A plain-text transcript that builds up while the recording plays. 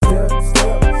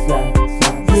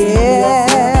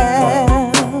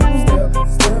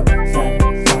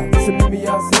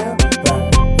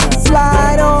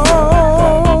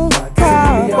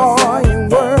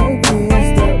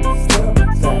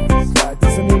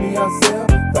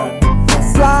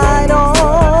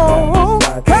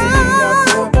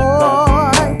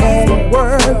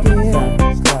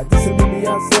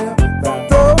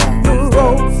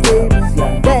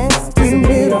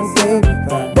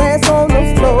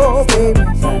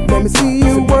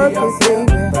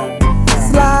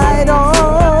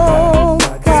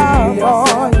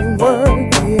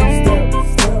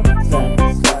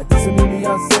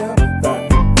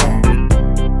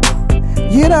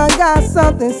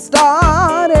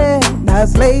started.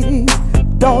 Nice ladies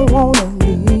don't wanna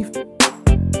leave.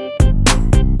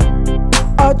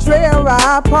 A trail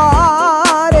ride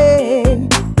party,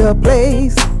 the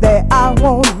place that I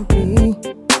wanna be.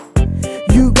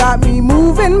 You got me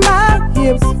moving my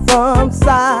hips from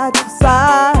side to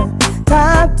side.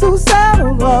 Time to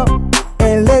settle up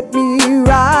and let me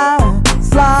ride.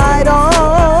 Slide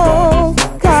on,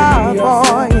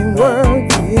 cowboy, and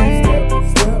work it.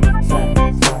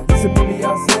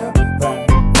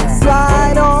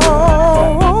 Slide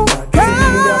on,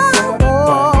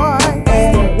 cowboy,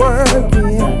 and work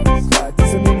it.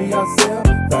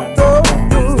 Throw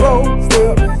the rope,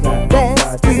 baby. Dance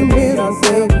to the middle,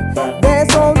 baby.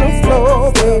 Dance on the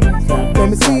floor, baby. Let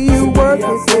me see you work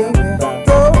it, baby.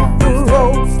 Throw the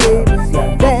rope, baby.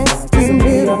 Dance to the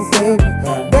middle, baby.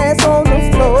 Dance on the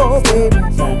floor, baby.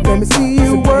 Let me see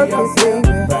you work it, baby.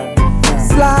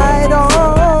 Slide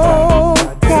on,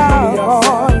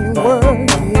 cowboy, and work it.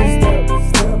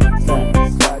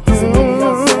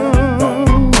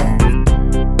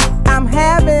 I'm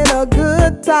having a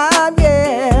good time,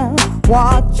 yeah,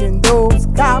 watching those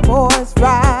cowboys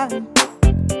ride.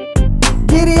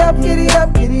 Giddy up, giddy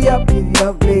up, giddy up, giddy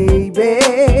up,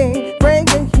 baby. Bring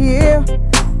it here,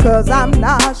 'cause I'm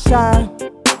not shy.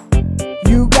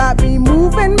 You got me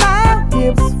moving my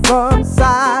hips from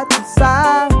side to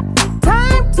side.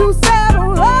 Time to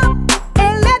settle up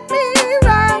and let me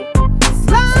ride.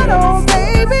 Slide on,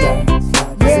 baby.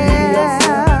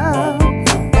 Yeah,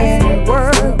 and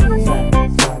work it.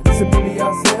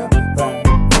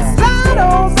 Slide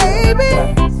on, baby.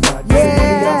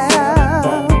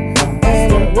 Yeah,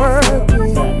 and work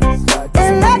it.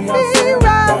 And let me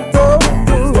ride. Throw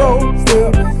the rope,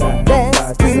 baby. Dance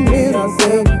to the middle,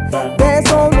 baby. Dance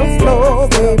on the floor,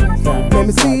 baby. Let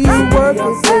me see you work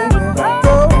it, baby.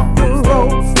 Throw the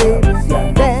rope, baby.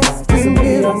 Dance to the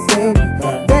middle, baby.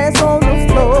 Dance on the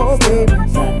floor, baby.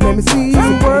 Let me see you